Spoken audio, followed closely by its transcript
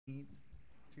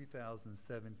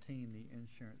2017, the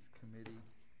Insurance Committee.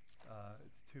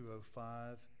 It's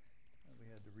 2:05. We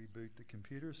had to reboot the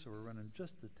computer, so we're running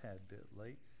just a tad bit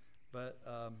late. But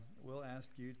we'll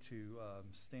ask you to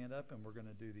stand up, and we're going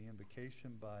to do the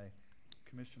invocation by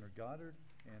Commissioner Goddard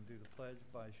and do the pledge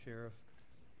by Sheriff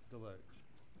Deloach.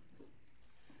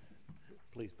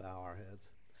 Please bow our heads.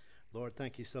 Lord,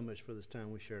 thank you so much for this time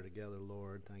we share together,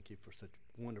 Lord. Thank you for such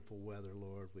wonderful weather,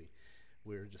 Lord.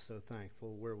 We're just so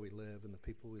thankful where we live and the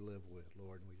people we live with,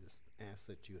 Lord. And we just ask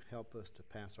that you help us to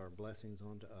pass our blessings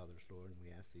on to others, Lord. And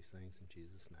we ask these things in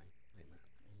Jesus' name. Amen.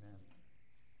 Amen.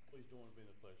 Please join me in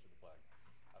the pledge to the flag.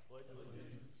 I pledge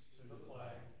allegiance to the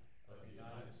flag of the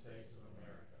United States of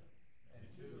America and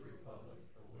to the republic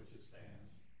for which it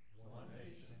stands, one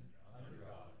nation, under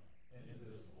God,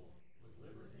 indivisible, with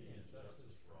liberty and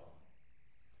justice for all.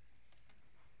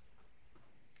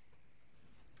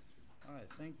 All right,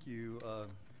 thank you.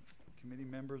 Committee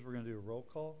members, we're going to do a roll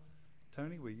call.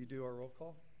 Tony, will you do our roll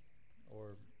call?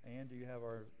 Or Ann, do you have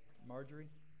our Marjorie?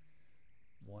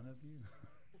 One of you?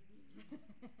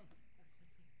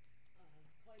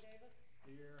 Clay Davis.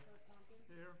 Here. Chris Tompkins.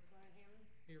 Here. Brian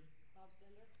Hammonds. Here. Bob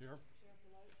Stender. Here. Sheriff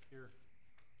Deloach. Here.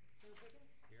 Joe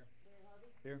Pickens. Here. Larry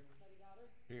Harvey. Here. Buddy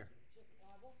Goddard. Here. Chip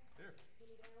Weibel. Here.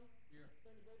 Kenny Downs. Here.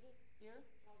 Brenda Bridges. Here.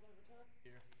 Charles Overtuck.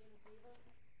 Here. Dennis Weaver.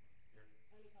 Here.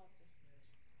 Tony Coster.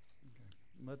 Okay.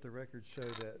 Let the record show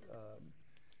that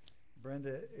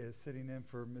Brenda is sitting in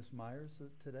for Ms. Myers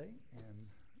today, and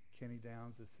Kenny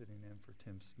Downs is sitting in for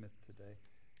Tim Smith today.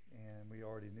 And we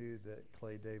already knew that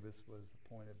Clay Davis was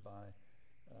appointed by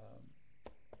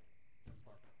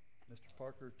Mr.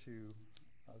 Parker to,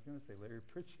 I was going to say Larry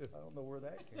Pritchett. I don't know where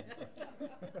that came from.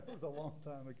 That was a long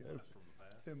time ago. That's from the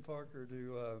past. Tim Parker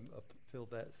to fill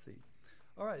that seat.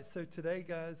 All right, so today,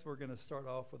 guys, we're going to start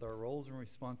off with our roles and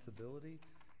responsibility.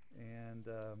 And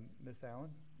Ms.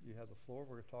 Allen, you have the floor.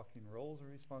 We're talking roles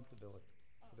and responsibility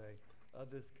today of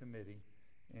this committee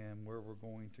and where we're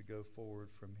going to go forward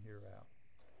from here out.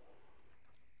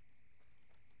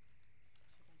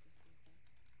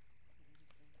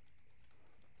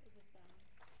 Is this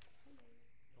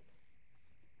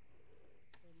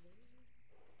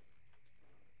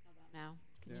How about now?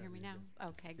 Can you hear me now?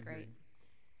 Okay, great.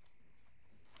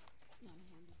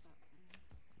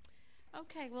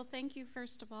 Okay, well, thank you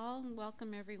first of all, and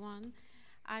welcome everyone.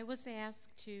 I was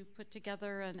asked to put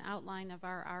together an outline of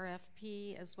our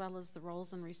RFP as well as the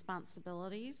roles and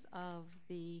responsibilities of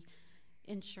the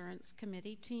insurance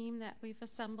committee team that we've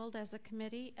assembled as a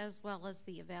committee, as well as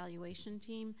the evaluation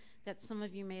team that some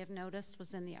of you may have noticed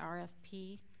was in the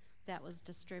RFP that was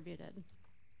distributed.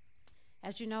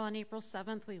 As you know, on April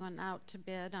 7th, we went out to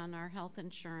bid on our health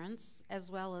insurance as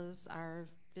well as our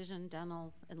vision,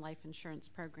 dental, and life insurance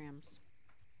programs.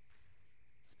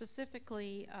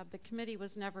 Specifically, the committee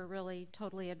was never really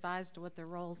totally advised of what their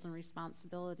roles and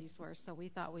responsibilities were, so we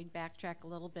thought we'd backtrack a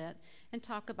little bit and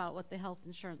talk about what the Health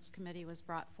Insurance Committee was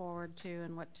brought forward to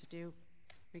and what to do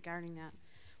regarding that.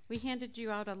 We handed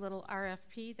you out a little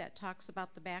RFP that talks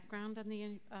about the background on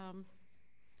the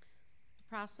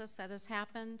process that has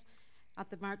happened. At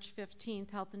the March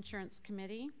 15th Health Insurance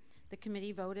Committee, the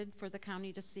committee voted for the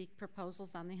county to seek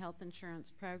proposals on the health insurance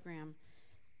program.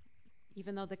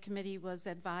 Even though the committee was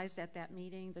advised at that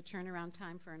meeting, the turnaround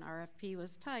time for an RFP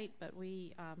was tight, but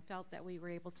we felt that we were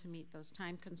able to meet those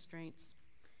time constraints.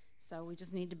 So we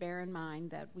just need to bear in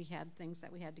mind that we had things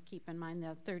that we had to keep in mind,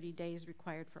 the 30 days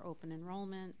required for open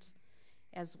enrollment,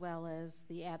 as well as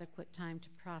the adequate time to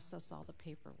process all the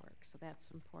paperwork. So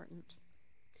that's important.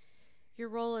 Your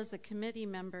role as a committee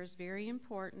member is very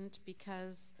important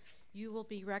because you will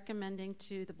be recommending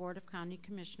to the Board of County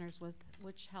Commissioners with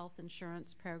which health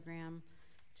insurance program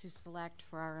to select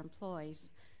for our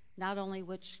employees. Not only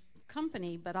which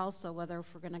company, but also whether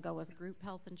if we're going to go with group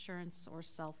health insurance or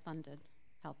self-funded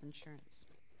health insurance.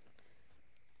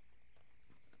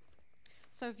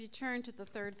 So if you turn to the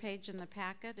third page in the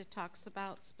packet, it talks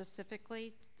about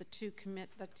specifically the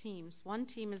the teams. One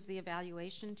team is the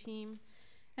evaluation team,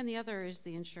 and the other is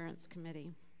the insurance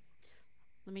committee.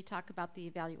 Let me talk about the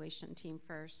evaluation team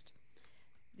first.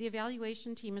 The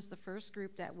evaluation team is the first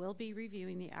group that will be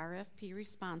reviewing the RFP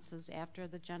responses after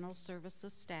the general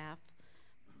services staff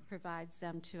provides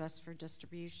them to us for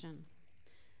distribution.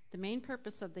 The main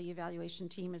purpose of the evaluation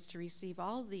team is to receive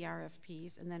all of the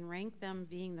RFPs and then rank them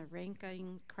being the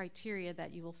ranking criteria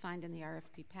that you will find in the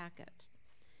RFP packet.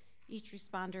 Each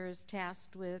responder is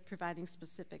tasked with providing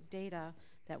specific data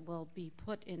that will be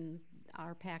put in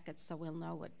our packets so we'll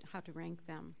know how to rank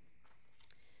them.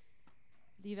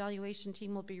 The evaluation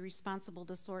team will be responsible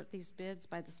to sort these bids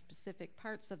by the specific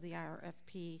parts of the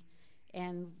RFP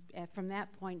And from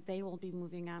that point, they will be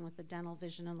moving on with the dental,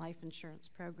 vision, and life insurance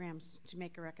programs to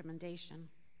make a recommendation.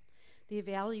 The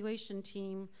evaluation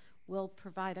team will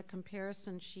provide a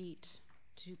comparison sheet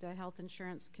to the Health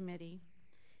Insurance Committee,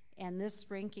 and this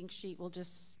ranking sheet will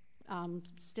just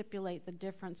stipulate the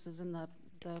differences in the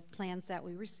plans that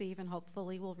we receive, and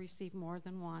hopefully we'll receive more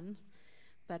than one,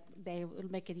 but they will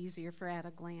make it easier for at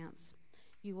a glance.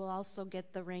 You will also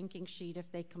get the ranking sheet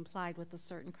if they complied with the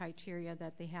certain criteria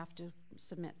that they have to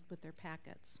submit with their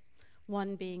packets.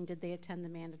 One being, did they attend the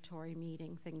mandatory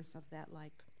meeting, things of that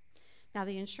like. Now,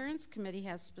 the Insurance Committee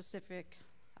has specific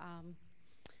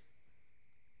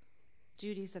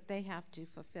duties that they have to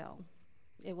fulfill.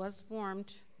 It was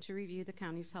formed to review the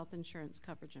county's health insurance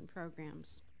coverage and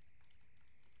programs.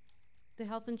 The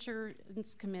Health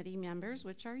Insurance Committee members,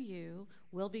 which are you,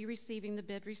 will be receiving the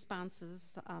bid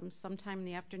responses sometime in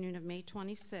the afternoon of May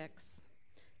 26th.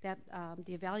 That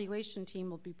the evaluation team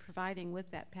will be providing with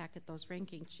that packet those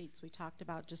ranking sheets we talked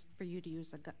about, just for you to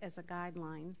use as a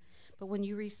guideline. But when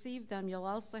you receive them, you'll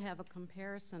also have a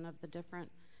comparison of the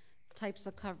different types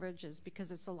of coverages,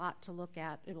 because it's a lot to look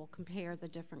at. It will compare the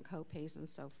different copays and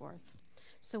so forth.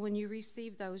 So when you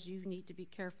receive those, you need to be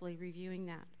carefully reviewing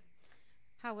that.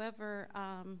 However,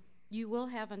 you will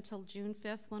have until June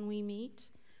 5th when we meet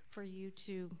for you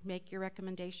to make your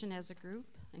recommendation as a group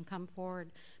and come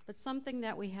forward. But something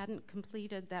that we hadn't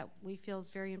completed that we feel is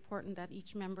very important that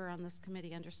each member on this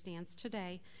committee understands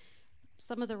today,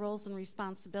 some of the roles and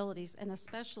responsibilities, and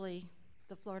especially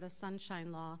the Florida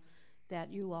Sunshine Law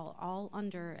that you are all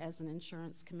under as an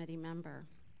insurance committee member.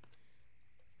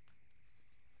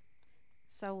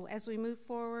 So as we move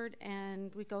forward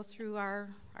and we go through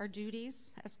our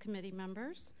duties as committee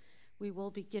members, we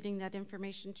will be getting that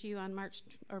information to you on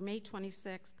May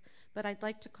 26th, but I'd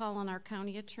like to call on our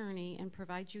county attorney and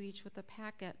provide you each with a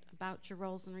packet about your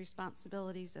roles and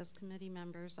responsibilities as committee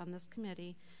members on this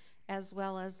committee, as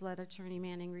well as let Attorney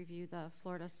Manning review the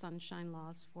Florida Sunshine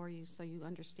Laws for you so you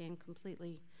understand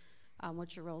completely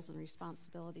what your roles and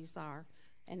responsibilities are.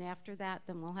 And after that,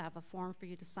 then we'll have a form for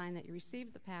you to sign that you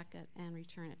received the packet and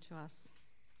return it to us.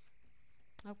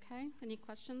 Okay, any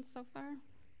questions so far?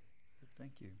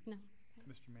 Thank you. No.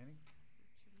 Mr. Manning?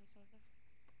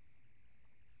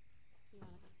 You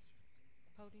want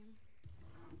a podium?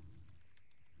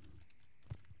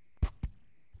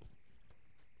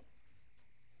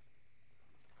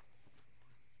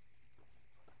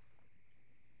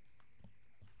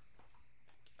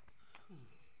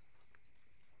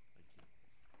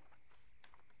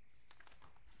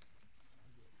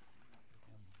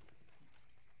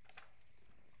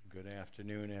 Good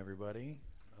afternoon, everybody.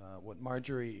 What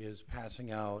Marjorie is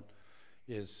passing out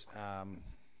is kind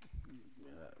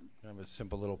of a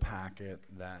simple little packet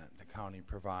that the county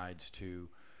provides to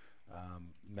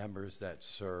members that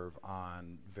serve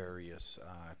on various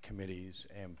committees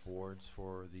and boards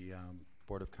for the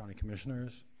Board of County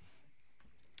Commissioners.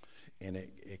 And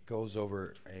it goes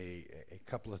over a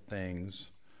couple of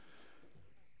things.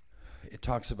 It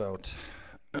talks about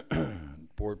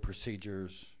board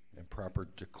procedures and proper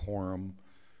decorum.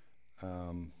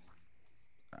 I'm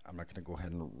not going to go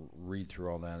ahead and read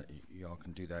through all that. Y'all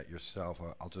can do that yourself.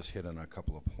 I'll just hit on a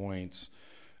couple of points.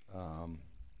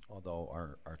 Although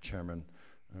our chairman,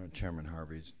 Chairman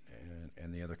Harvey's,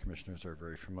 and the other commissioners are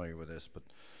very familiar with this, but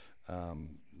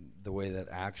the way that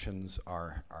actions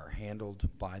are handled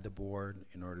by the board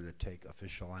in order to take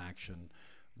official action,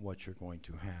 what you're going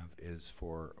to have is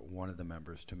for one of the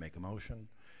members to make a motion,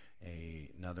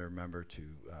 another member to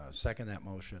second that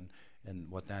motion,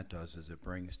 and what that does is it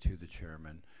brings to the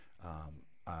chairman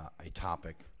a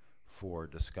topic for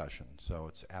discussion. So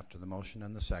it's after the motion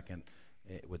and the second,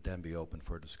 it would then be open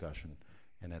for discussion,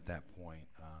 and at that point,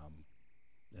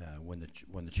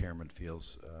 when the chairman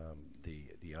feels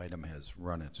the item has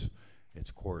run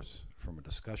its course from a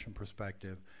discussion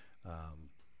perspective,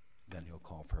 then he'll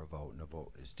call for a vote, and a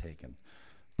vote is taken.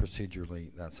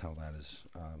 Procedurally, that's how that is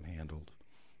handled.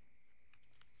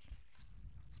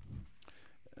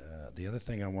 The other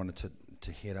thing I wanted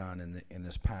to hit on in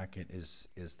this packet is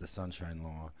the Sunshine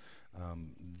Law.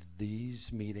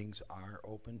 These meetings are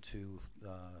open to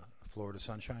the Florida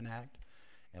Sunshine Act,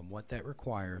 and what that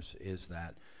requires is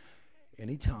that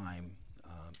anytime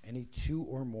any two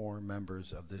or more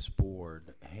members of this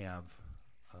board have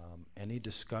any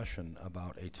discussion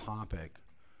about a topic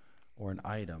or an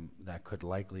item that could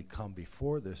likely come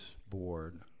before this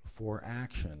board for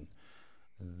action,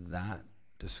 that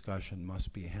discussion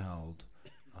must be held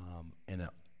in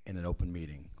an open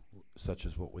meeting, such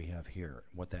as what we have here.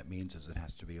 What that means is it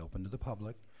has to be open to the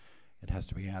public, it has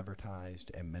to be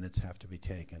advertised, and minutes have to be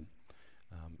taken.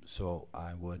 So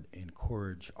I would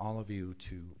encourage all of you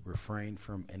to refrain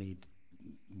from any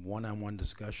one-on-one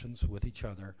discussions with each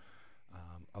other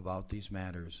about these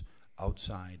matters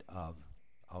outside of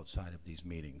these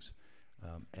meetings.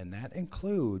 And that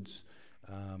includes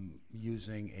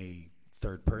using a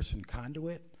third-person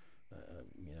conduit.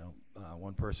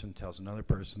 One person tells another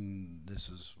person this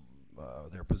is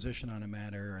their position on a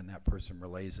matter, and that person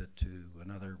relays it to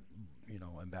another,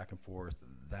 and back and forth.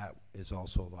 That is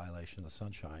also a violation of the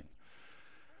Sunshine.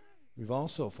 We've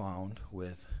also found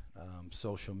with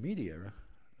social media,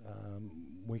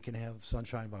 we can have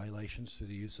Sunshine violations through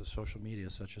the use of social media,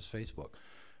 such as Facebook.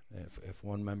 If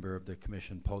one member of the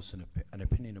commission posts an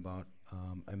opinion about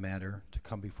a matter to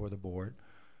come before the board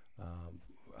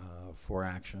for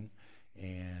action,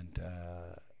 and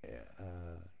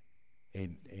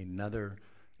another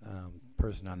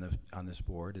person on this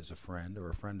board is a friend or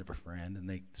a friend of a friend, and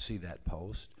they see that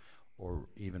post, or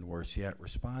even worse yet,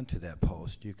 respond to that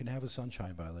post, you can have a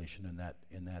Sunshine violation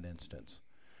in that instance.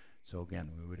 So again,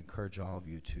 we would encourage all of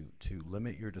you to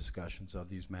limit your discussions of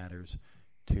these matters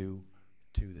to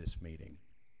this meeting.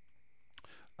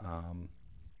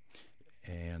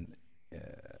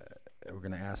 We're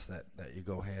going to ask that you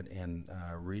go ahead and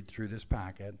read through this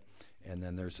packet, and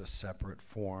then there's a separate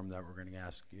form that we're going to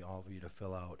ask all of you to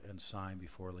fill out and sign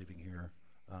before leaving here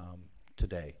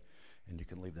today. And you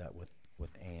can leave that with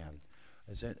Ann.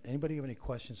 Is there anybody have any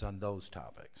questions on those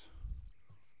topics?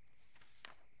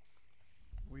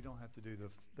 We don't have to do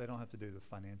they don't have to do the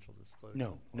financial disclosure.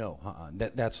 No.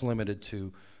 That's limited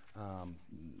to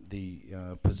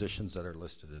the positions that are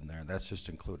listed in there. That's just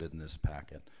included in this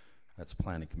packet. That's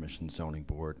Planning Commission, Zoning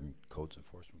Board, and Codes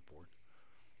Enforcement Board.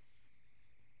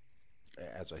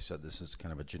 As I said, this is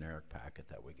kind of a generic packet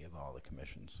that we give all the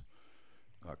commissions,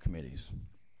 committees.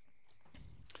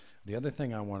 The other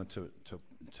thing I wanted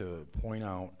to point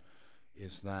out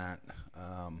is that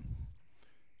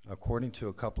according to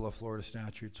a couple of Florida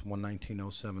statutes,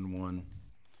 119.071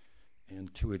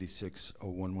 and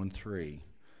 286.0113,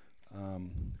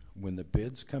 when the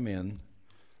bids come in,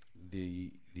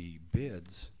 the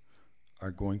bids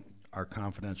are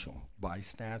confidential by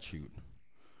statute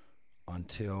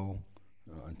until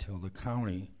the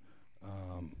county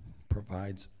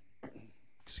provides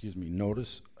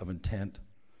notice of intent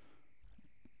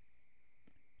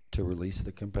to release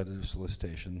the competitive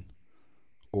solicitation,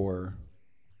 or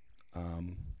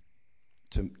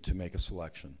to make a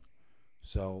selection.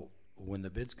 So when the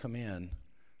bids come in,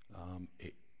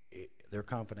 they're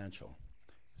confidential.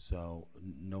 So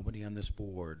nobody on this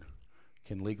board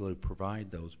can legally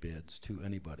provide those bids to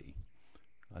anybody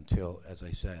until, as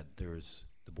I said, there's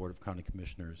the Board of County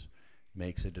Commissioners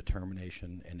makes a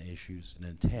determination and issues an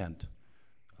intent,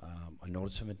 a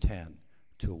notice of intent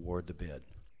to award the bid.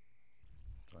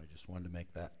 So I just wanted to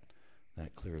make that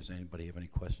clear. Does anybody have any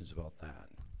questions about that?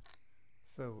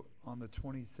 So on the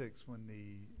 26th, when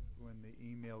the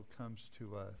email comes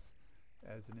to us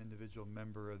as an individual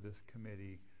member of this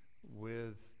committee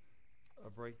with a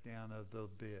breakdown of the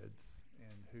bids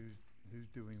and who's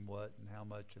doing what and how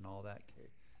much and all that,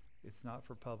 it's not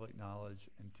for public knowledge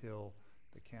until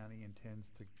the county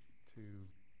intends to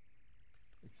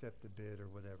accept the bid or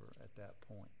whatever at that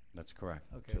point. That's correct.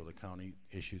 Okay. Until the county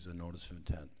issues a notice of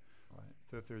intent. All right.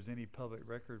 So if there's any public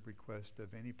record request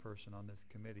of any person on this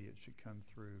committee, it should come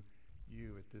through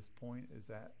you at this point. Is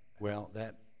that? Well,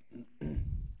 that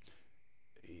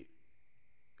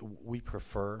we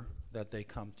prefer that they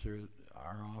come through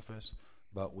our office,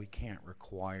 but we can't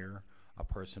require a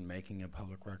person making a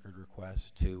public record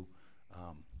request to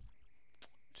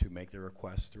make the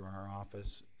request through our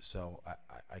office. So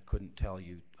I couldn't tell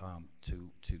you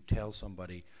to tell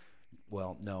somebody,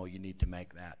 well, no, you need to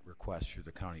make that request through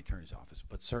the county attorney's office.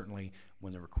 But certainly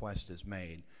when the request is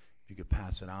made, if you could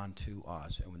pass it on to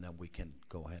us, and then we can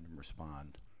go ahead and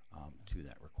respond to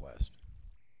that request.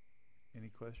 Any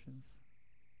questions?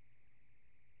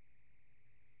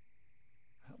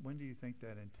 When do you think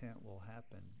that intent will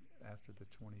happen after the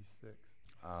 26th?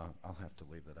 I'll have to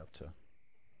leave that up to.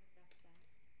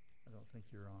 I don't think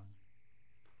you're on.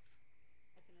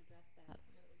 I can address that.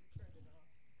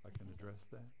 I can address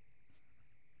that.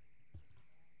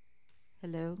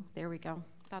 Hello, there we go.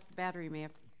 Thought the battery may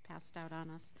have passed out on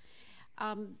us.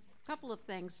 Couple of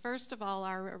things. First of all,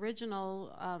 our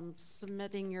original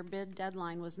submitting your bid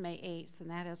deadline was May 8th, and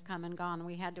that has come and gone.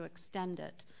 We had to extend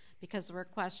it because there were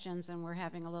questions, and we're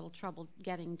having a little trouble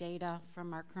getting data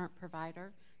from our current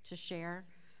provider to share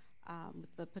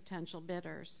with the potential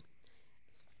bidders.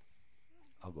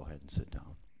 I'll go ahead and sit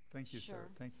down. Thank you, Sure. sir.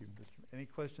 Thank you, Mr. Any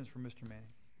questions for Mr.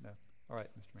 Manning? No. All right,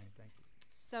 Mr. Manning, thank you.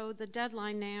 So the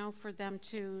deadline now for them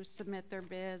to submit their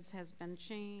bids has been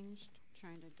changed.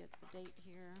 Trying to get the date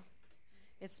here.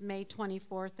 It's May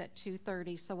 24th at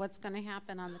 2:30. So what's going to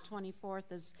happen on the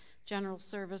 24th is General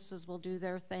Services will do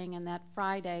their thing, and that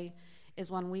Friday is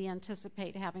when we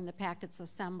anticipate having the packets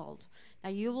assembled. Now,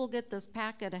 you will get this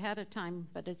packet ahead of time,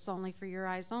 but it's only for your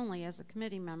eyes only as a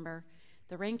committee member.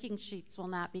 The ranking sheets will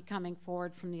not be coming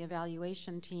forward from the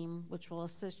evaluation team, which will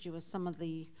assist you with some of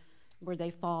the, where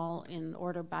they fall in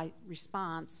order by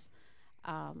response,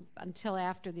 until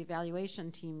after the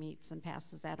evaluation team meets and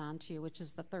passes that on to you, which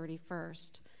is the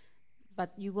 31st.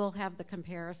 But you will have the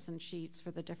comparison sheets for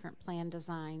the different plan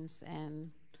designs and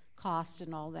cost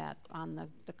and all that on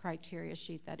the criteria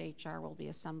sheet that HR will be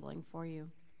assembling for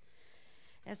you.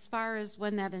 As far as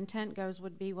when that intent goes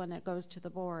would be when it goes to the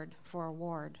board for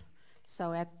award.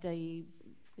 So at the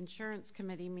insurance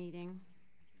committee meeting,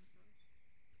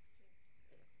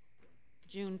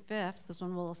 June 5th is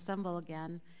when we'll assemble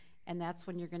again, and that's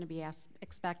when you're going to be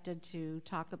expected to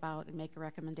talk about and make a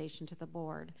recommendation to the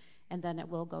board. And then it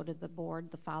will go to the board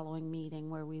the following meeting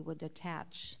where we would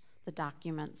attach the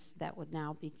documents that would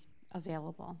now be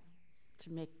available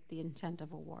to make the intent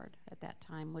of award at that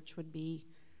time, which would be,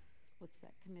 what's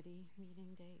that committee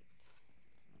meeting date?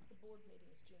 The board meeting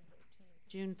is June 13th.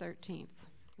 June 13th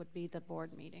would be the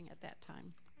board meeting at that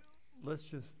time. Let's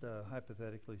just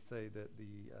hypothetically say that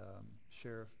the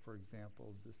sheriff, for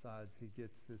example, decides he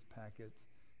gets his packets,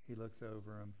 he looks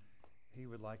over them, he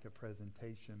would like a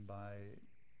presentation by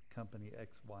company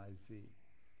XYZ.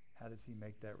 How does he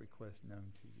make that request known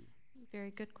to you? Very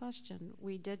good question.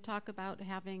 We did talk about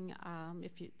having,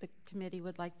 the committee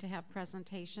would like to have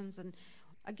presentations, and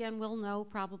again, we'll know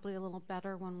probably a little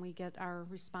better when we get our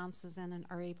responses in and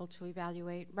are able to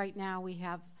evaluate. Right now, we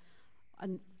have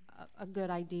a good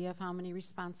idea of how many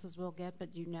responses we'll get,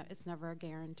 but you know, it's never a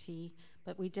guarantee.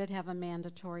 But we did have a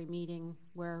mandatory meeting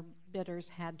where bidders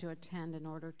had to attend in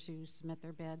order to submit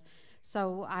their bid.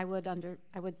 So I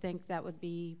would think that would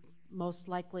be most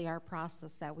likely our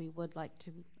process, that we would like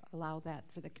to allow that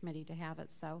for the committee to have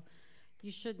it. So you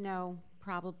should know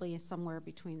probably somewhere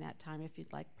between that time if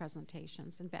you'd like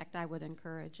presentations. In fact, I would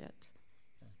encourage it.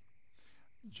 Okay.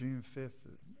 June 5th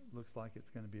looks like it's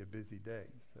going to be a busy day.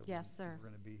 So Yes, sir. We're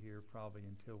going to be here probably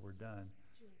until we're done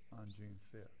on June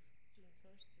 5th. June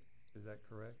 1st Is that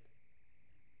correct?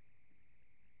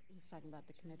 He's talking about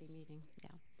the committee meeting, yeah.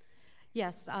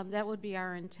 Yes, that would be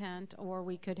our intent, or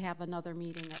we could have another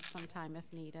meeting at some time if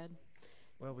needed.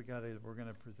 Well, we're going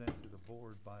to present to the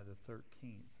board by the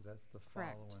 13th, so that's the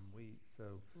Correct. following week.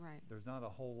 So Right. there's not a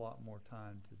whole lot more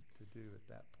time to do at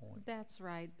that point. That's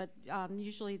right, but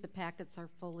usually the packets are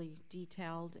fully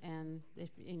detailed, and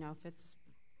if it's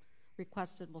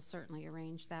requested, we'll certainly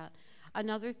arrange that.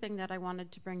 Another thing that I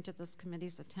wanted to bring to this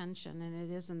committee's attention, and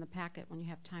it is in the packet when you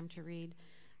have time to read,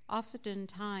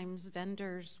 oftentimes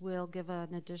vendors will give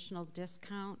an additional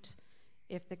discount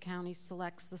if the county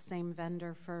selects the same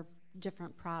vendor for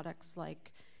different products.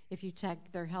 Like if you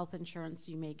take their health insurance,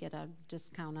 you may get a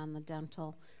discount on the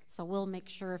dental. So we'll make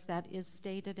sure, if that is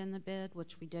stated in the bid,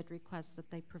 which we did request that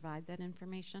they provide that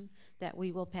information, that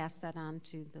we will pass that on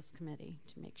to this committee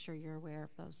to make sure you're aware of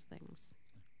those things.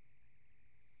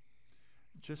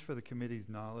 Just for the committee's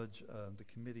knowledge, the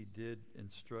committee did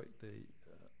instruct the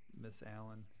Miss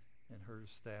Allen and her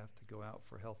staff to go out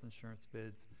for health insurance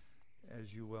bids.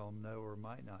 As you well know or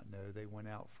might not know, they went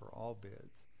out for all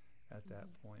bids at that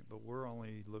point, but we're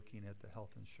only looking at the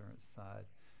health insurance side.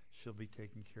 She'll be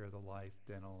taking care of the life,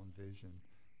 dental, and vision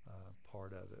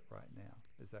part of it right now.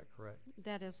 Is that correct?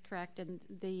 That is correct, and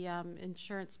the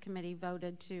insurance committee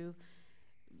voted to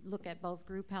look at both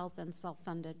group health and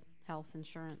self-funded health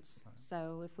insurance. Right.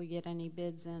 So if we get any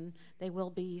bids in, they will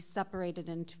be separated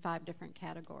into 5 different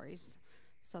categories.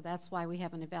 So that's why we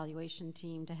have an evaluation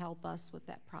team to help us with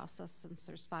that process, since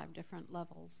there's 5 different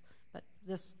levels. But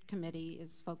this committee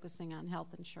is focusing on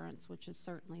health insurance, which is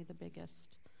certainly the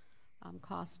biggest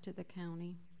cost to the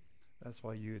county. That's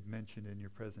why you had mentioned in your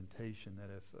presentation that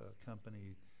if a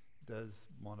company does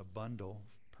want a bundle,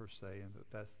 per se, and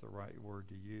that's the right word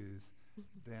to use,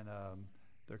 then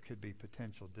there could be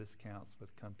potential discounts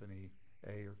with company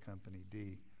A or company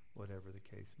D, whatever the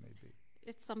case may be.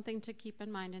 It's something to keep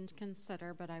in mind and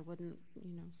consider, but I wouldn't,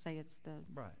 say it's the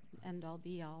Right. end-all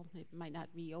be-all. It might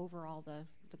not be overall the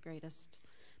greatest,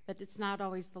 but it's not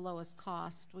always the lowest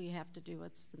cost. We have to do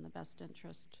what's in the best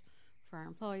interest for our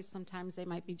employees. Sometimes they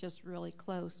might be just really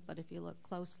close, but if you look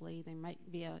closely, they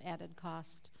might be an added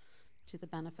cost to the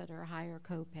benefit or a higher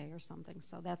copay or something.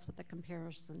 So that's what the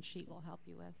comparison sheet will help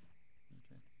you with,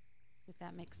 Okay. if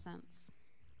that makes sense.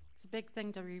 It's a big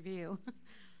thing to review,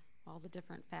 all the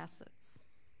different facets.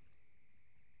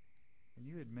 And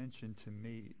you had mentioned to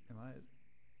me,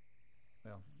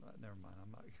 well, never mind,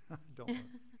 I'm not, I don't want,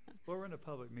 well, we're in a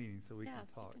public meeting, so we can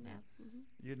Yes, you talk can now. ask. Mhm.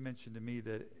 You had mentioned to me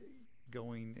that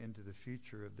going into the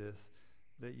future of this,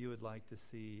 that you would like to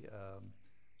see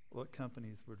what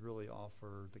companies would really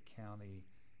offer the county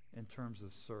in terms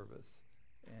of service,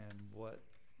 and what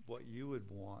you would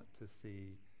want to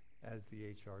see as the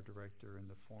HR director in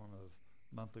the form of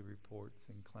monthly reports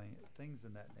and things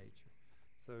in that nature.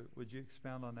 So would you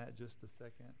expound on that just a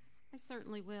second? I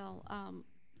certainly will.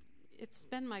 It's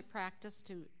been my practice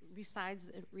to,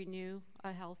 besides renew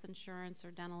a health insurance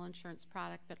or dental insurance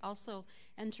product, but also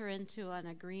enter into an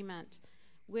agreement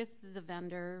with the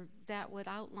vendor that would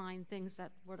outline things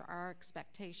that were our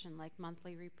expectation, like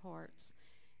monthly reports.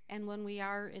 And when we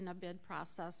are in a bid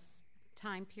process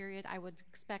time period, I would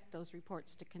expect those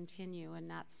reports to continue and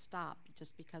not stop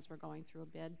just because we're going through a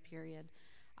bid period.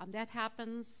 That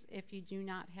happens if you do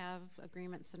not have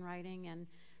agreements in writing, and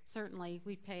certainly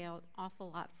we pay an awful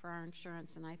lot for our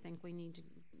insurance, and I think we need to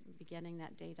be getting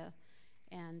that data.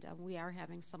 And we are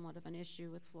having somewhat of an issue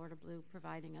with Florida Blue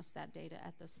providing us that data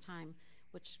at this time,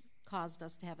 which caused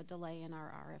us to have a delay in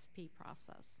our RFP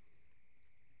process.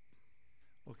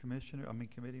 Well,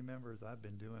 committee members, I've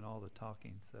been doing all the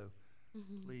talking, so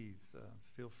please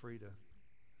feel free to.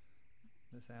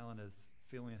 Ms. Allen is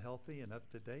feeling healthy and up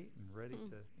to date and ready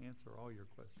to answer all your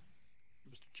questions.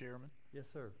 Mr. Chairman, Yes,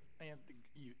 sir. and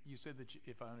you said that,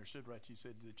 if I understood right, you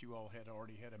said that you all had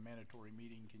already had a mandatory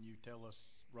meeting. Can you tell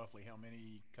us roughly how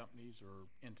many companies or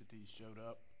entities showed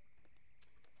up?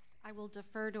 I will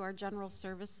defer to our General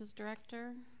Services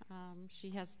Director.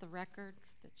 She has the record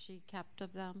that she kept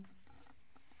of them.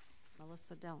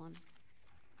 Melissa Dillon.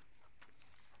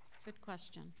 Good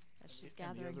question, as she's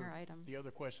And gathering her items. The other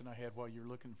question I had while you're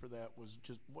looking for that was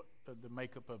just what the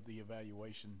makeup of the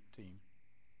evaluation team.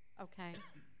 Okay,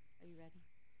 are you ready?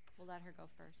 We'll let her go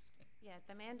first. Yeah, at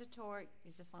the mandatory,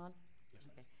 is this on? Yes,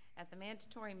 ma'am. Okay. At the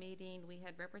mandatory meeting, we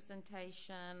had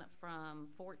representation from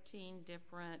 14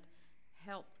 different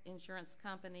health insurance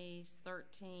companies,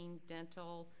 13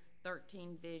 dental,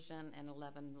 13 vision, and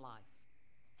 11 life.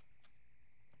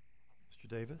 Mr.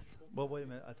 Davis? Well, wait a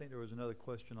minute. I think there was another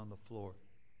question on the floor.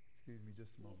 Excuse me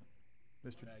just a moment.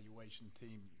 Mr. Evaluation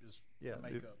team, just Yeah, the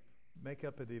makeup.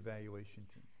 Makeup of the evaluation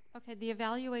team. Okay, the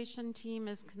evaluation team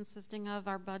is consisting of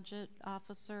our budget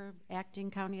officer, acting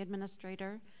county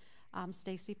administrator,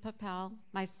 Stacy Papel,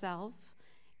 myself,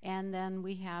 and then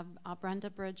we have Brenda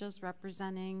Bridges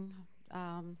representing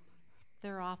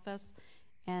their office,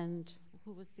 and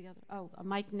who was the other? Oh,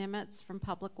 Mike Nimitz from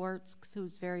Public Works,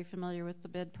 who's very familiar with the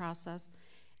bid process,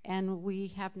 and we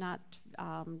have not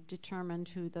determined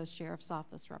who the sheriff's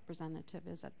office representative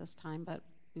is at this time, but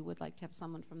we would like to have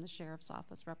someone from the sheriff's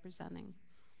office representing.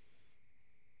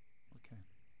 Okay.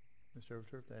 Mr.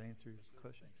 Overturf, that answers your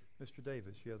question? Mr.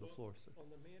 Davis, you have the floor, sir. On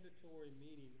the mandatory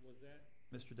meeting, was that?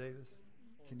 Mr. Davis,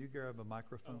 can you grab a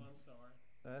microphone? Oh, I'm sorry.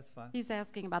 That's fine. He's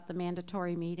asking about the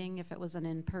mandatory meeting, if it was an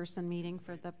in-person meeting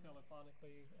for the,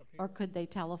 Telephonically appear? or could they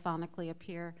telephonically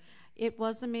appear? It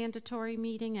was a mandatory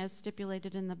meeting as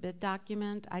stipulated in the bid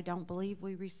document. I don't believe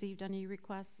we received any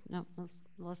requests. No,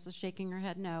 Melissa's shaking her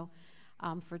head no.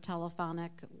 For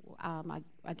telephonic,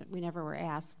 we never were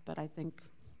asked, but I think,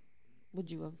 would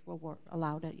you have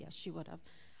allowed it? Yes, she would have.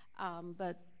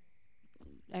 But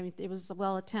I mean, it was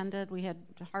well attended. We had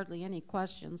hardly any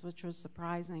questions, which was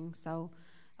surprising. So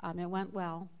it went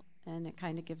well, and it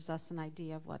kind of gives us an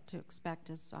idea of what to expect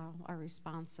as our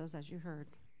responses. As you heard,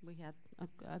 we had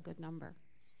a good number.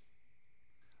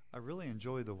 I really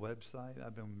enjoy the website.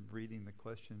 I've been reading the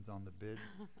questions on the bid,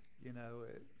 you know,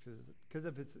 because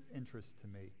of its interest to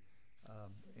me.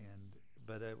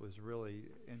 But it was really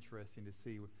interesting to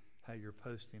see how you're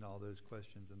posting all those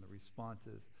questions and the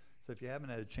responses. So if you haven't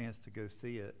had a chance to go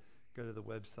see it, go to the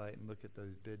website and look at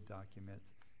those bid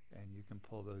documents, and you can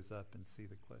pull those up and see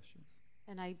the questions.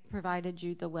 And I provided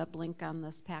you the web link on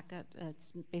this packet.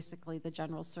 It's basically the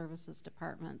General Services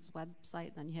Department's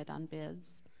website, then you hit on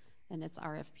bids, and it's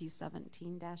RFP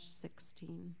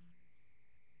 17-16.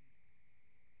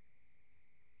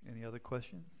 Any other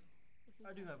questions?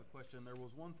 I do have a question. There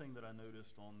was one thing that I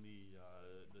noticed on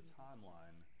the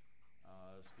timeline,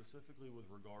 specifically with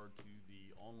regard to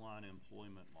the online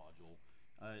employment module.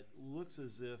 It looks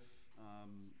as if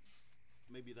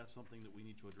maybe that's something that we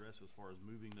need to address as far as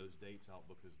moving those dates out,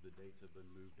 because the dates have been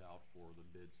moved out for the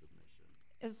bid submission.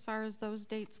 As far as those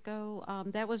dates go,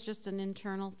 that was just an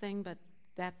internal thing, but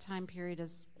that time period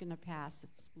is going to pass.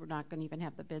 We're not going to even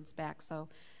have the bids back, so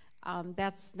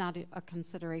that's not a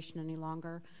consideration any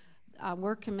longer.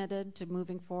 We're committed to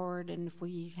moving forward, and if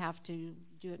we have to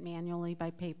do it manually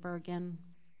by paper again,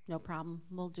 no problem.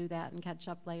 We'll do that and catch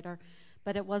up later.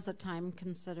 But it was a time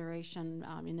consideration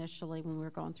initially when we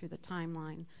were going through the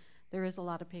timeline. There is a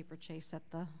lot of paper chase at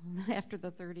the after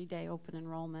the 30-day open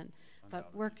enrollment,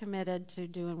 but we're committed to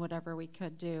doing whatever we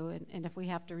could do, and if we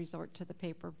have to resort to the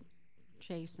paper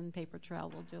chase and paper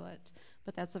trail, we'll do it.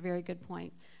 But that's a very good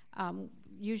point.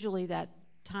 Usually that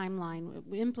timeline,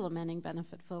 implementing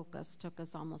Benefit Focus took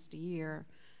us almost a year,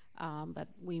 but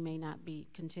we may not be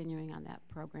continuing on that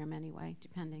program anyway,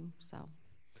 depending, so.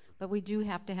 But we do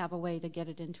have to have a way to get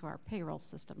it into our payroll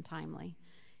system timely.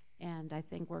 And I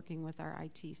think working with our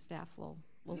IT staff will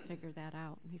figure that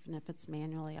out, even if it's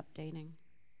manually updating.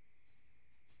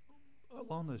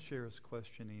 Along the sheriff's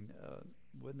questioning,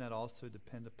 wouldn't that also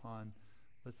depend upon,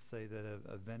 let's say that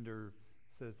a vendor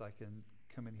says, I can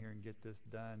come in here and get this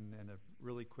done in a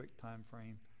really quick time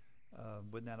frame?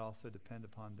 Wouldn't that also depend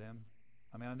upon them?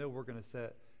 I mean, I know we're going to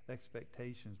set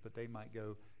expectations, but they might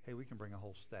go, hey, we can bring a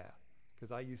whole staff.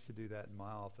 Because I used to do that in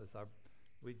my office.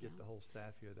 We'd get the whole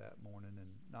staff here that morning and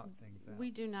knock things out.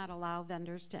 We do not allow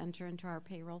vendors to enter into our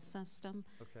payroll system.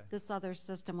 Okay. This other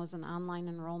system was an online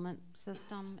enrollment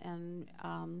system, and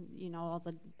you know, all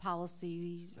the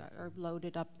policies are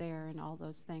loaded up there and all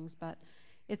those things. But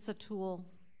it's a tool.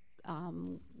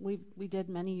 We did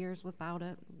many years without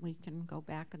it. We can go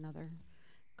back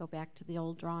to the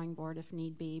old drawing board if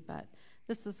need be. But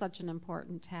this is such an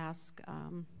important task.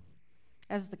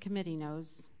 As the committee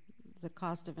knows, the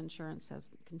cost of insurance has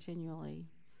continually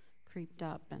creeped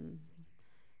up, and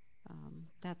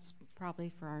that's probably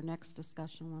for our next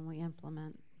discussion when we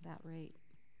implement that rate,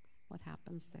 what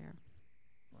happens there.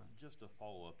 Right. Just a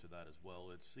follow-up to that as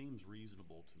well, it seems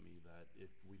reasonable to me that if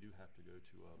we do have to go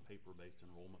to a paper-based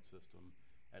enrollment system,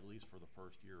 at least for the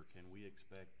first year, can we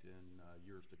expect in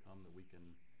years to come that we can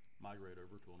migrate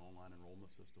over to an online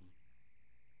enrollment system?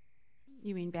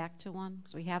 You mean back to one?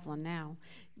 So we have one now.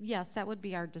 Yes, that would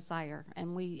be our desire.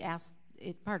 And we asked,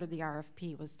 part of the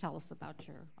RFP was tell us about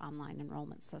your online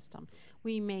enrollment system.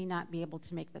 We may not be able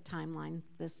to make the timeline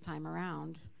this time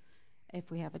around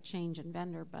if we have a change in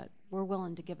vendor, but we're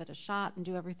willing to give it a shot and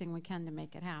do everything we can to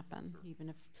make it happen. Even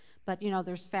if, but you know,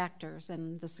 there's factors,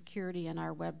 and the security in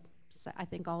our web, I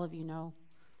think all of you know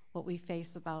what we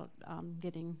face about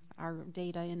getting our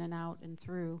data in and out and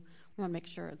through. We want to make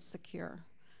sure it's secure.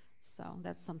 So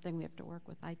that's something we have to work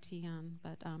with IT on.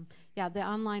 But yeah, the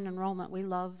online enrollment, we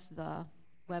love the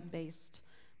web-based,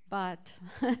 but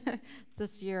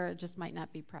this year it just might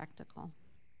not be practical.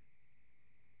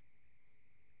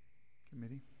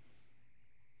 Committee?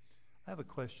 I have a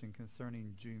question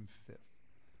concerning June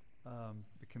 5th.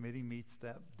 The committee meets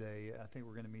that day. I think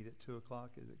we're going to meet at 2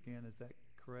 o'clock. Is that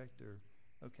correct? Or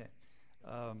okay.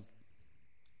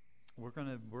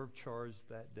 We're charged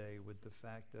that day with the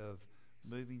fact of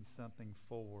moving something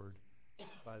forward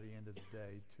by the end of the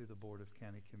day to the Board of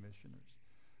County Commissioners.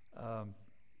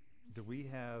 Do we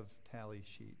have tally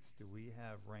sheets? Do we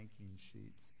have ranking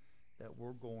sheets that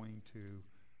we're going to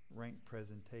rank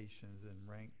presentations and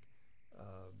rank,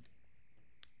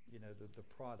 the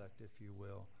product, if you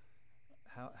will?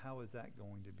 How is that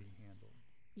going to be handled?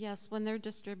 Yes, when they're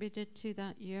distributed to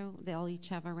they'll each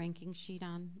have a ranking sheet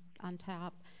on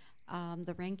top.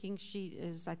 The ranking sheet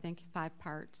is, I think, 5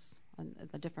 parts.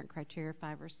 The different criteria,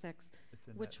 5 or 6,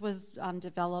 which was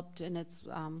developed, and it's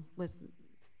with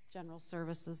General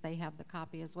Services. They have the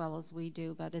copy as well as we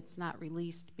do, but it's not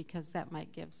released because that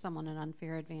might give someone an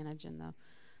unfair advantage in the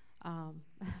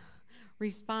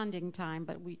responding time,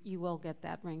 but you will get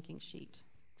that ranking sheet,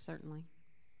 certainly.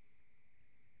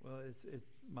 Well,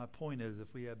 my point is,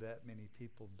 if we have that many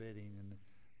people bidding, and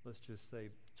let's just say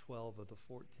 12 of the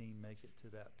 14 make it to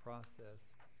that process,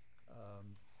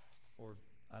 or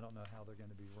I don't know how they're going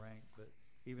to be ranked, but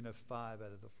even if 5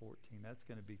 out of the 14, that's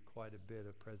going to be quite a bit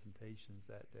of presentations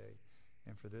that day.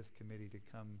 And for this committee to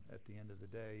come at the end of the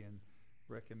day and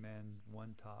recommend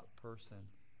one top person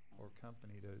or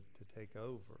company to take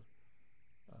over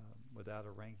without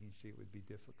a ranking sheet would be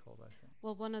difficult, I think.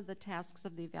 Well, one of the tasks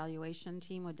of the evaluation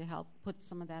team would to help put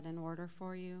some of that in order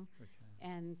for you. Okay.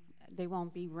 And they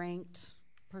won't be ranked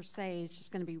per se. It's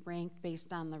just going to be ranked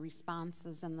based on the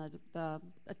responses and the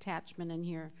attachment in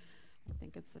here. I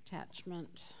think it's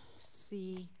attachment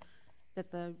C,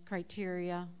 that the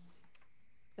criteria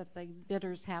that the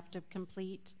bidders have to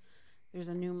complete. There's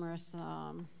a numerous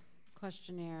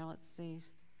questionnaire, let's see.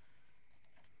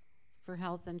 For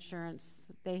health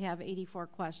insurance, they have 84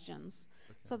 questions.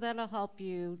 Okay. So that'll help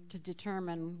you to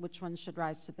determine which ones should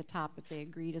rise to the top if they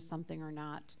agree to something or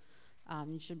not.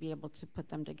 You should be able to put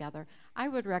them together. I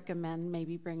would recommend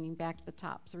maybe bringing back the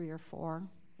top 3 or 4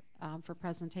 for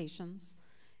presentations.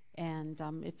 And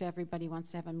if everybody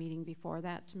wants to have a meeting before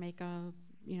that to make a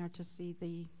to see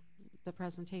the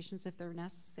presentations if they're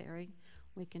necessary.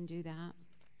 We can do that.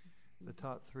 The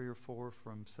top 3 or 4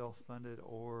 from self-funded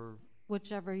or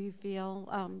Whichever you feel.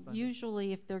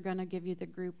 Usually, if they're going to give you the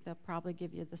group, they'll probably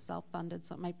give you the self-funded,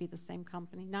 so it might be the same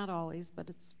company. Not always, but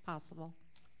it's possible.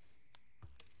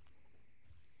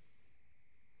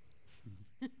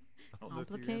 I don't know if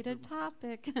you Complicated answered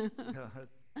topic. Yeah,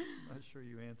 I'm not sure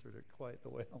you answered it quite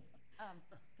well.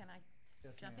 Can I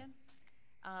Yes, jump ma'am.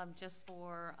 in? Just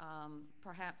for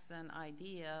perhaps an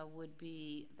idea would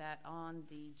be that on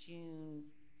the June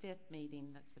 5th meeting,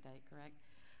 that's the date, correct?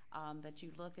 That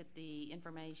you look at the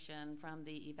information from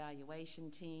the evaluation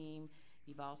team.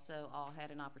 You've also all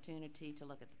had an opportunity to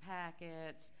look at the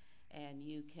packets, and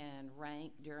you can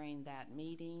rank during that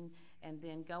meeting, and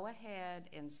then go ahead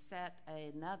and set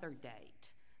another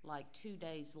date, like 2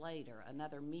 days later,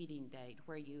 another meeting date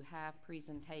where you have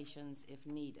presentations if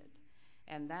needed.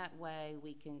 And that way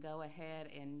we can go ahead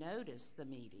and notice the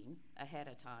meeting ahead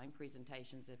of time,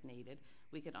 presentations if needed.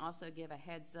 We can also give a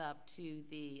heads up to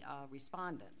the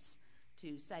respondents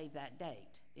to save that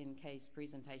date in case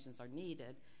presentations are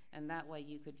needed. And that way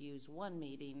you could use one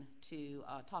meeting to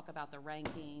talk about the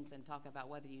rankings and talk about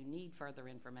whether you need further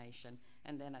information,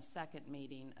 and then a second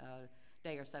meeting a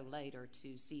day or so later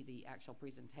to see the actual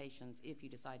presentations if you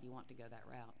decide you want to go that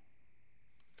route.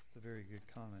 It's a very good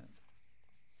comment,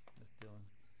 Ms. Dillon.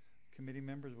 Committee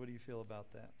members, what do you feel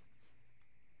about that?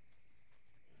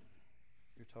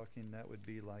 You're talking that would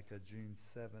be like a June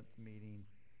 7th meeting.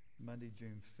 Monday,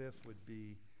 June 5th would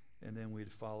be, and then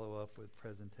we'd follow up with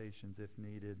presentations if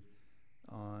needed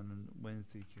on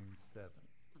Wednesday, June 7th.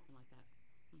 Something like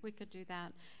that. We could do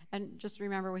that. And just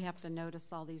remember, we have to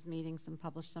notice all these meetings and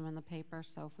publish them in the paper.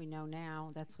 So if we know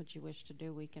now that's what you wish to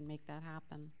do, we can make that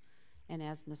happen. And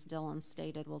as Ms. Dillon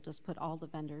stated, we'll just put all the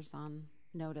vendors on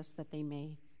notice that they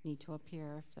may need to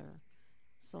appear if they're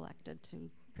selected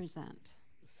to present.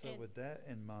 So with that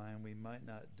in mind, we might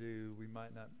not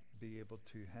be able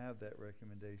to have that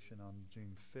recommendation on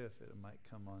June 5th. It might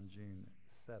come on June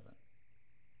 7th.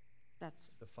 That's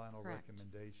The final correct.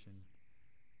 recommendation.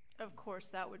 Of course,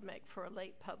 that would make for a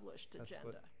late published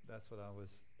agenda. That's what I was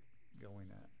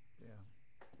going at,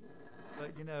 yeah.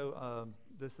 But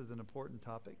this is an important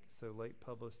topic, so late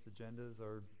published agendas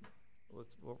are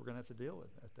what we're gonna have to deal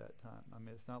with at that time. I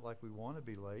mean, it's not like we wanna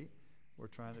be late. We're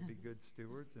trying to be good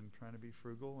stewards and trying to be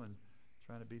frugal and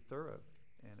trying to be thorough.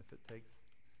 And if it takes,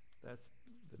 that's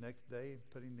the next day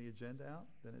putting the agenda out,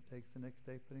 then it takes the next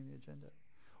day putting the agenda out.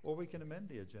 Or we can amend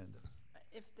the agenda.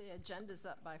 If the agenda's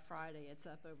up by Friday, it's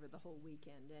up over the whole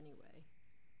weekend anyway.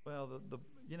 Well,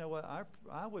 you know what,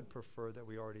 I would prefer that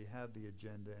we already have the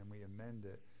agenda and we amend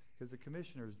it, because the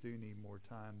commissioners do need more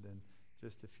time than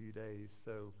just a few days.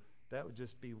 So that would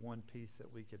just be one piece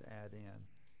that we could add in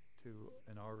to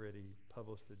an already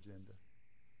published agenda,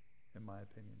 in my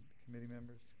opinion. Committee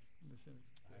members, commissioners?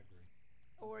 I agree.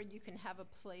 Or you can have a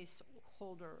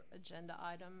placeholder agenda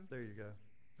item There you go,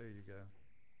 there you go.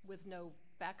 with no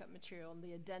backup material, and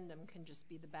the addendum can just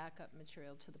be the backup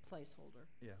material to the placeholder.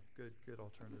 Yeah, good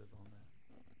alternative on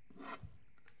that.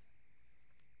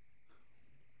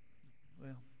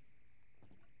 Well,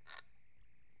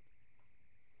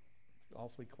 it's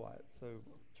awfully quiet. So,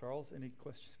 Charles, any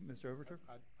question? Mr. Overturf?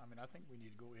 I mean, I think we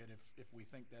need to go ahead, if we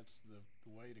think that's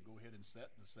the way to go ahead and set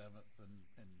the 7th,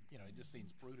 and it just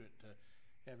seems prudent to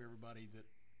have everybody that,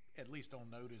 at least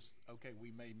on notice, okay,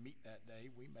 we may meet that day,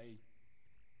 we may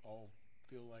all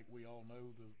feel like we all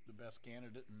know the best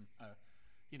candidate and,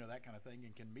 that kind of thing,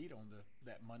 and can meet on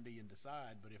that Monday and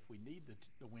decide, but if we need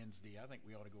the Wednesday, I think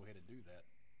we ought to go ahead and do that.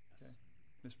 Okay.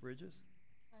 Ms. Bridges?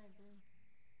 I agree.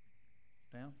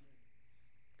 Downs?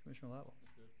 Commissioner Lible?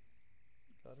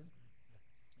 Sutter?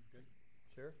 Okay.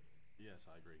 Sheriff? Yes,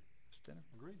 I agree. Mr. Tenner?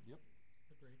 Agreed, yep.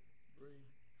 Agree.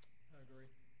 I agree.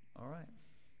 All right.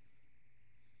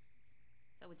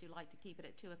 So would you like to keep it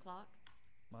at 2 o'clock?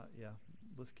 Yeah,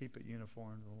 let's keep it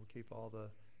uniform, and we'll keep all the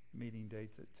meeting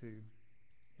dates at 2,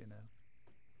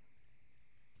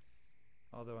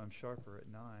 Although I'm sharper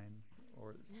at 9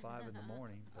 or at 5 in the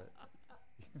morning, but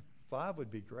 5 would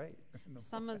be great.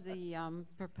 Some of the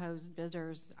proposed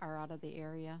bidders are out of the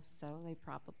area, so they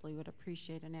probably would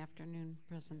appreciate an afternoon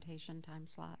presentation time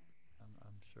slot.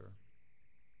 I'm sure.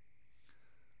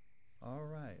 All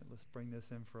right, let's bring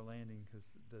this in for a landing, because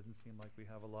it doesn't seem like we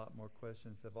have a lot more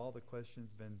questions. Have all the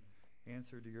questions been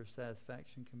answered to your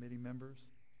satisfaction, committee members?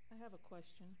 I have a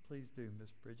question. Please do,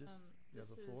 Ms. Bridges. You have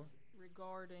the floor. This is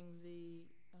regarding the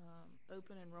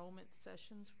open enrollment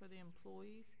sessions for the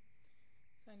employees.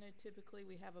 So I know typically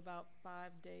we have about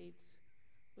 5 dates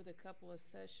with a couple of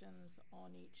sessions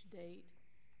on each date.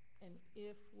 And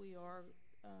if we are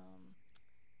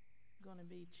going to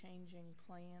be changing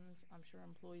plans. I'm sure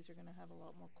employees are going to have a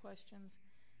lot more questions.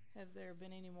 Have there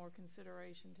been any more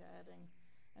consideration to adding,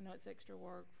 I know it's extra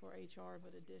work for HR,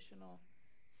 but additional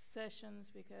sessions?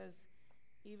 Because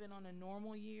even on a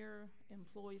normal year,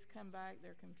 employees come back,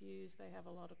 they're confused, they have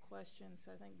a lot of questions.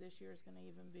 So I think this year is going to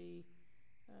even be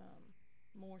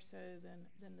more so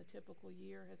than the typical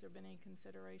year. Has there been any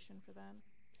consideration for that?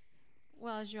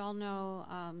 Well, as you all know,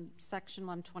 Section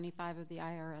 125 of the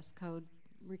IRS Code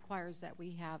requires that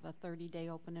we have a 30-day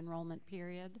open enrollment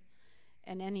period,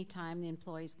 and any time the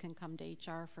employees can come to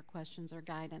HR for questions or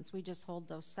guidance. We just hold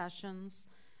those sessions,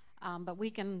 but we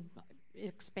can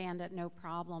expand it, no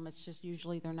problem. It's just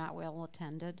usually they're not well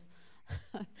attended,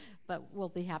 but we'll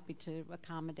be happy to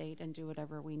accommodate and do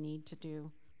whatever we need to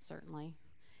do, certainly.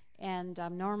 And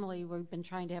normally we've been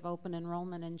trying to have open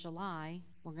enrollment in July.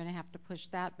 We're going to have to push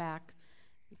that back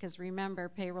because remember,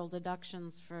 payroll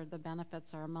deductions for the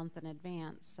benefits are a month in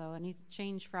advance. So any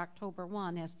change for October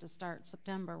 1 has to start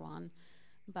September 1.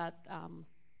 But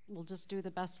we'll just do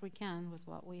the best we can with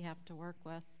what we have to work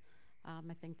with.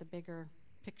 I think the bigger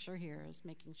picture here is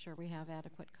making sure we have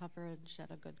adequate coverage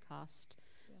at a good cost.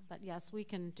 Yeah. But yes, we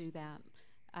can do that.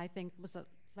 I think, was it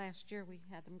last year we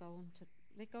had them go into,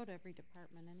 they go to every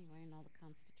department anyway in all the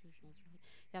constitutionals, right?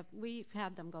 Yeah, we've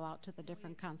had them go out to the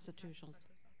different constitutionals.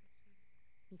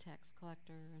 And tax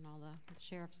collector and all the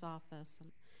sheriff's office,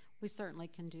 and we certainly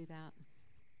can do that.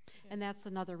 Yeah. And that's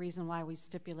another reason why we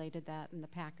stipulated that in the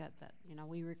packet, that, you know,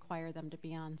 we require them to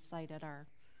be on site at our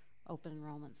open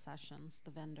enrollment sessions,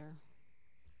 the vendor.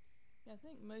 Yeah, I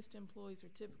think most employees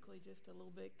are typically just a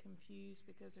little bit confused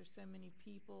because there's so many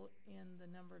people in the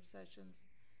number of sessions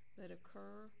that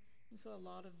occur. And so a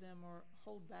lot of them are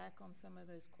hold back on some of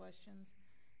those questions.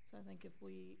 So I think if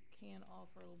we can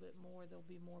offer a little bit more, they'll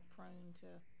be more prone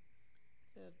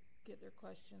to get their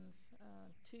questions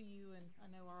to you. And I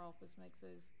know our office makes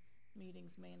those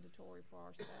meetings mandatory for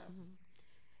our staff. Mm-hmm.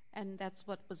 And that's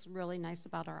what was really nice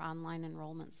about our online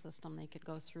enrollment system. They could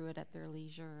go through it at their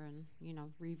leisure and, you know,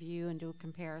 review and do a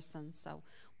comparison. So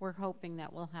we're hoping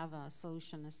that we'll have a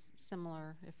solution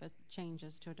similar if it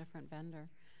changes to a different vendor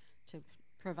to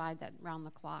provide that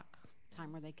round-the-clock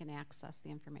time where they can access the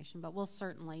information. But we'll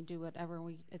certainly do whatever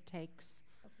it takes.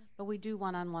 Okay. But we do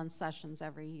one-on-one sessions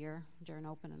every year during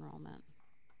open enrollment.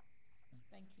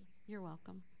 Thank you. You're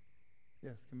welcome.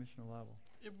 Yes, Commissioner Lible.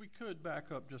 If we could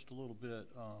back up just a little bit,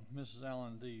 Mrs.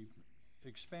 Allen, the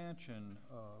expansion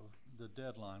of the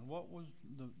deadline, what was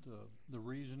the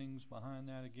reasonings behind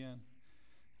that again?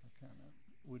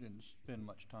 We didn't spend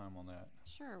much time on that.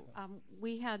 Sure.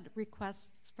 We had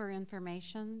requests for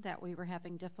information that we were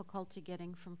having difficulty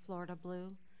getting from Florida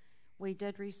Blue. We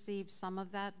did receive some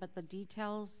of that, but the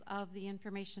details of the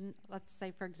information, let's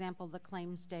say, for example, the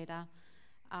claims data,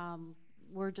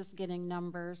 we're just getting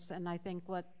numbers, and I think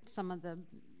what some of the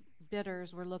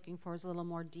bidders were looking for is a little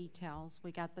more details.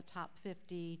 We got the top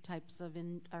 50 types of,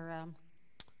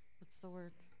 what's the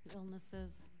word,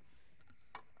 illnesses.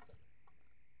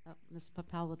 Oh, Ms.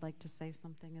 Papel would like to say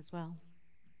something as well.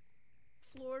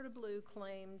 Florida Blue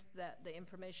claimed that the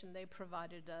information they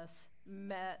provided us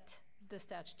met the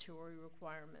statutory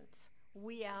requirements.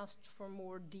 We asked for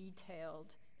more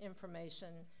detailed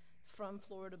information from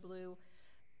Florida Blue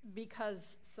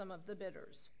because some of the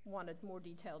bidders wanted more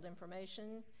detailed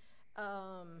information.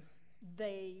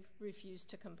 They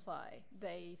refused to comply.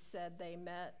 They said they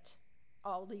met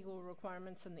all legal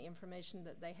requirements and the information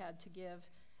that they had to give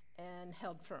and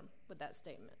held firm with that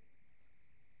statement.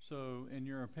 So in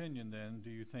your opinion then, do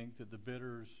you think that the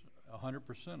bidders,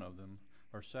 100% of them,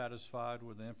 are satisfied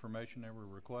with the information they were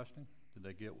requesting? Did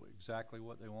they get exactly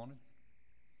what they wanted?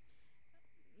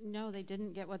 No, they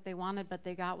didn't get what they wanted, but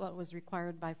they got what was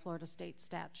required by Florida state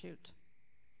statute.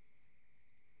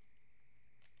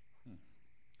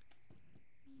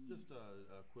 Just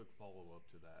a quick follow-up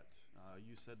to that.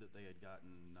 You said that they had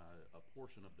gotten a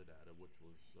portion of the data, which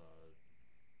was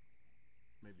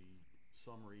maybe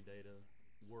summary data.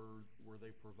 Were they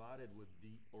provided with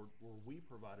or were we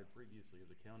provided previously, or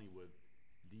the county, with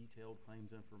detailed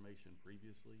claims information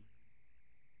previously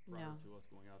prior to us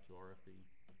going out to RFP?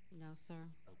 No, sir.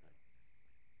 Okay.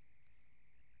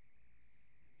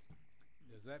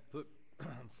 Does that put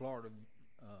Florida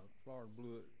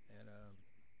Blue at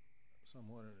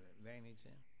somewhat of an advantage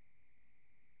then?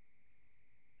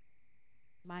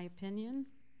 My opinion?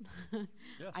 Yes.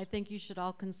 I think you should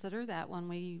all consider that when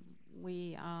we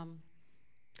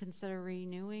consider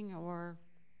renewing or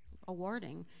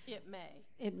awarding. It may.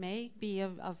 It may be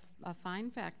a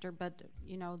fine factor, but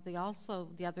you know, the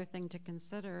other thing to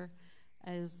consider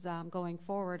is going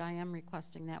forward, I am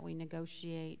requesting that we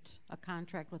negotiate a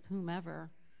contract with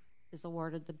whomever is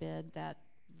awarded the bid, that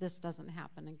this doesn't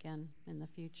happen again in the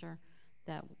future,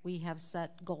 that we have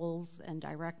set goals and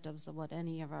directives of what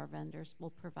any of our vendors will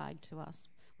provide to us,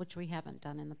 which we haven't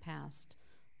done in the past.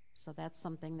 So that's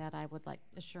something that I would like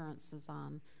assurances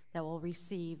on, that we'll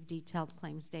receive detailed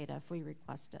claims data if we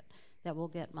request it, that we'll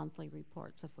get monthly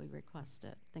reports if we request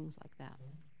it, things like that.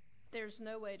 There's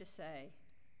no way to say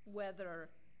whether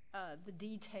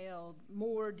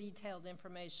more detailed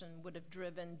information would have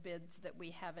driven bids that we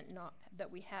have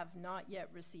not yet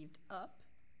received up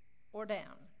or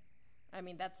down. I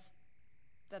mean,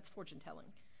 that's fortune telling,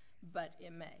 but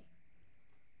it may.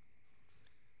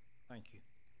 Thank you.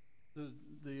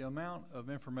 The amount of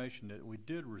information that we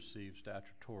did receive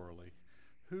statutorily,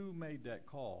 who made that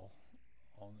call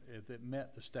on if it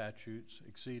met the statutes,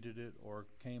 exceeded it, or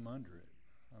came under it?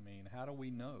 I mean, how do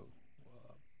we know?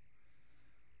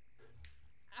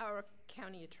 Our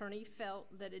county attorney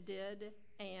felt that it did,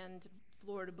 and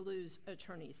Florida Blue's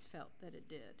attorneys felt that it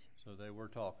did. So they were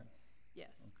talking?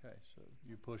 Yes. Okay, so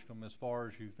you pushed them as far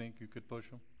as you think you could push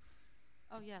them?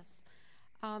 Oh, yes.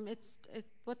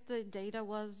 What the data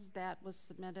was that was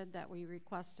submitted that we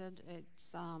requested.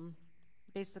 It's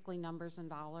basically numbers and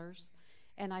dollars.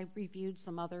 And I reviewed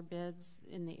some other bids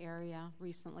in the area.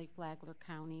 Recently, Flagler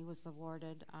County was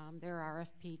awarded their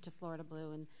RFP to Florida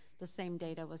Blue, and the same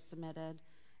data was submitted.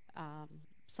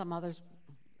 Some others,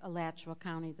 Alachua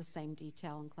County, the same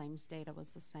detail and claims data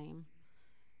was the same.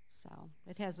 So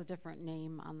it has a different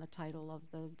name on the title of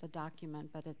the document,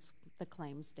 but it's the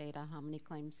claims data, how many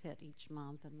claims hit each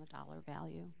month and the dollar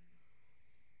value.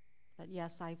 But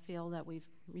yes, I feel that we've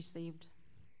received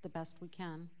the best we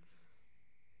can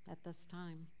at this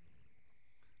time.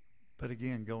 But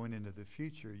again, going into the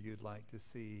future, you'd like to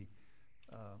see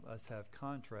us have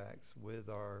contracts with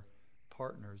our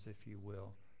partners, if you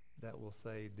will, that will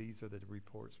say these are the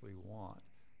reports we want.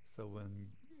 So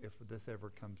if this ever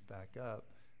comes back up,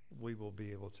 we will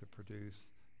be able to produce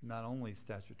not only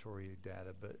statutory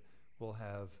data, but we'll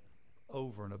have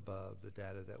over and above the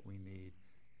data that we need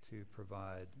to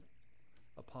provide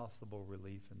a possible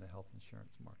relief in the health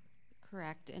insurance market.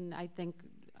 Correct, and I think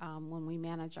when we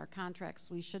manage our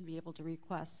contracts, we should be able to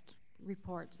request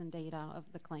reports and data of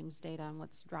the claims data and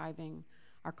what's driving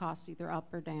our costs either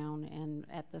up or down, and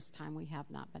at this time we have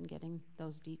not been getting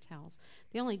those details.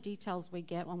 The only details we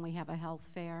get when we have a health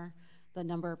fair, the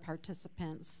number of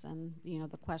participants and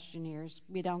the questionnaires,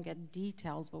 we don't get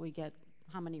details, but we get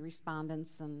how many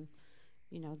respondents and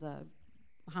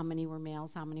how many were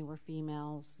males, how many were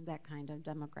females, that kind of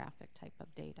demographic type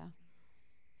of data.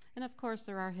 And of course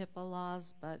there are HIPAA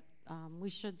laws, but we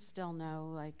should still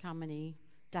know like how many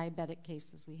diabetic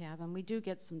cases we have, and we do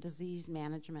get some disease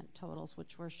management totals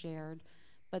which were shared,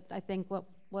 but I think what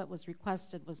was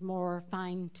requested was more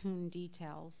fine-tuned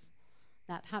details.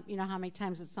 Not how many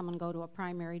times did someone go to a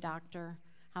primary doctor,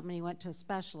 how many went to a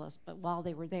specialist, but while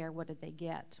they were there, what did they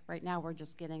get? Right now we're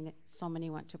just getting that so many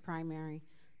went to primary,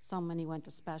 so many went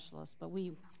to specialists, but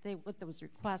what was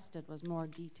requested was more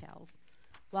details.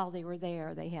 While they were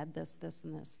there, they had this,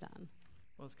 and this done.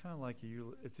 Well, it's kind of like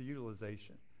it's a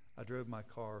utilization. I drove my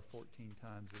car 14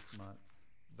 times this month,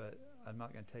 but I'm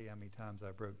not going to tell you how many times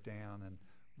I broke down and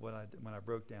when I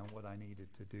broke down what I needed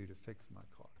to do to fix my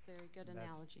car. Very good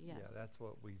analogy, yes. Yeah, that's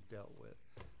what we dealt with.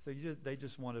 So they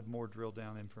just wanted more drill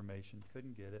down information,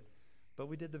 couldn't get it, but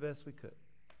we did the best we could,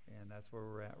 and that's where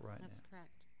we're at right now. That's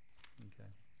correct. Okay.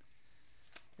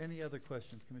 Any other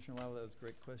questions? Commissioner Lyle, that was a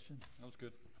great question. That was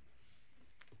good.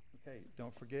 Okay,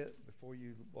 don't forget, before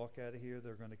you walk out of here,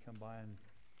 they're going to come by and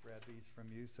grab these from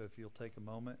you, so if you'll take a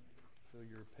moment, fill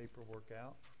your paperwork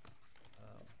out.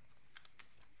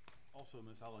 Also,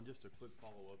 Ms. Allen, just a quick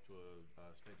follow-up to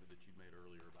a statement that you made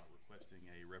earlier about requesting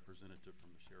a representative from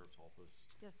the Sheriff's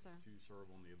Office. Yes, sir. To serve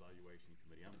on the evaluation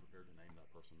committee. I'm prepared to name that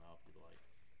person now if you'd like.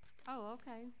 Oh,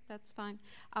 okay, that's fine.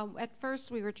 At first,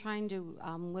 we were trying to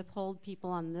withhold people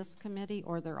on this committee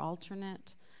or their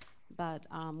alternate, but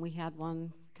we had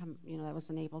one that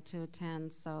wasn't able to attend,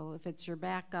 so if it's your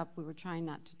backup, we were trying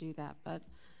not to do that, but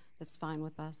it's fine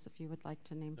with us if you would like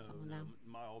to name someone now.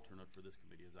 My alternate for this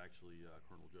committee is actually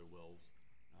Colonel Joe Wells.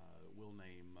 We'll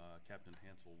name Captain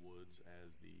Hansel Woods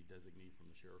as the designee from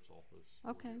the Sheriff's Office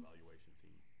for the evaluation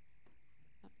team.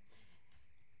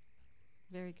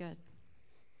 Very good.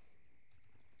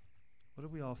 What do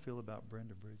we all feel about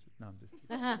Brenda Bridges? No, I'm just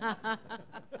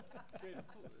kidding.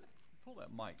 Pull that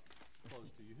mic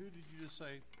close to you. Who did you just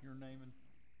say your name and?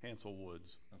 Hansel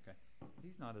Woods. Okay.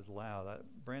 He's not as loud.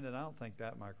 Brandon, I don't think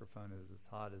that microphone is as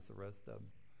hot as the rest of them.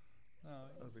 No,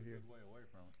 over here. A good way away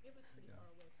from it. It was pretty far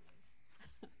away from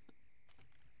me.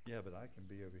 Yeah, but I can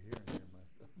be over here and hear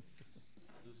myself.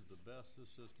 This is the best this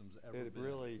system's ever been. It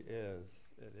really is.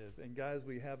 It is. And guys,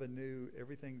 we have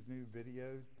everything's new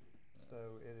videoed. So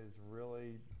it is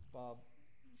really, Bob,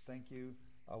 thank you.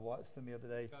 I watched them the other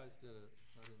day. You guys did it.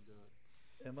 I didn't do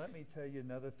it. And let me tell you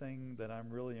another thing that I'm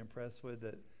really impressed with,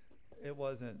 that it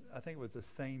wasn't, I think it was the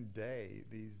same day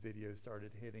these videos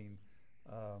started hitting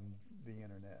the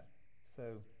internet.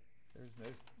 So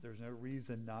there's no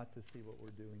reason not to see what we're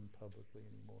doing publicly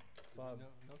anymore. Bob,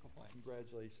 No complaints.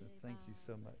 congratulations. Thank you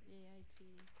so much. AIT.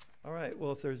 All right,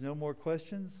 well, if there's no more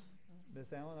questions, Ms.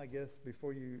 Allen, I guess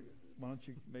why don't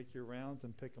you make your rounds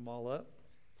and pick them all up?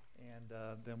 And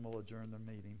then we'll adjourn the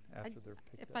meeting after they're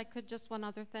picked up. If I could, just one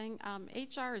other thing.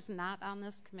 HR is not on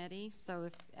this committee, so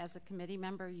if, as a committee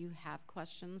member, you have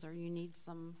questions or you need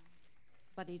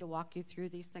somebody to walk you through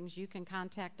these things, you can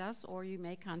contact us, or you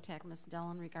may contact Ms.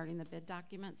 Dillon regarding the bid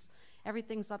documents.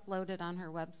 Everything's uploaded on her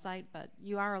website, but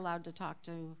you are allowed to talk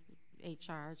to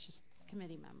HR. It's just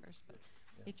committee members. But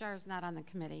HR is not on the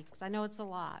committee, because I know it's a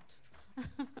lot.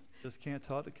 Just can't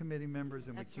talk to committee members,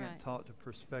 and That's we can't right. talk to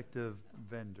prospective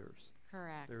vendors.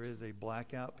 Correct. There is a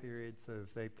blackout period, so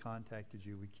if they've contacted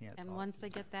you, we can't talk And once to they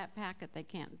them. get that packet, they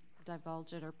can't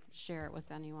divulge it or share it with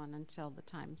anyone until the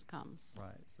time comes.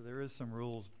 Right, so there is some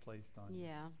rules placed on you.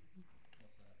 Yeah.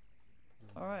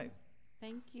 All right,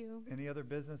 Thank you. any other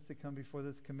business to come before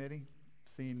this committee?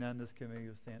 Seeing none, this committee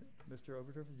will stand. Mr.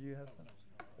 Overturf, do you have something?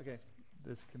 Okay,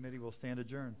 this committee will stand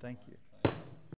adjourned. Thank you.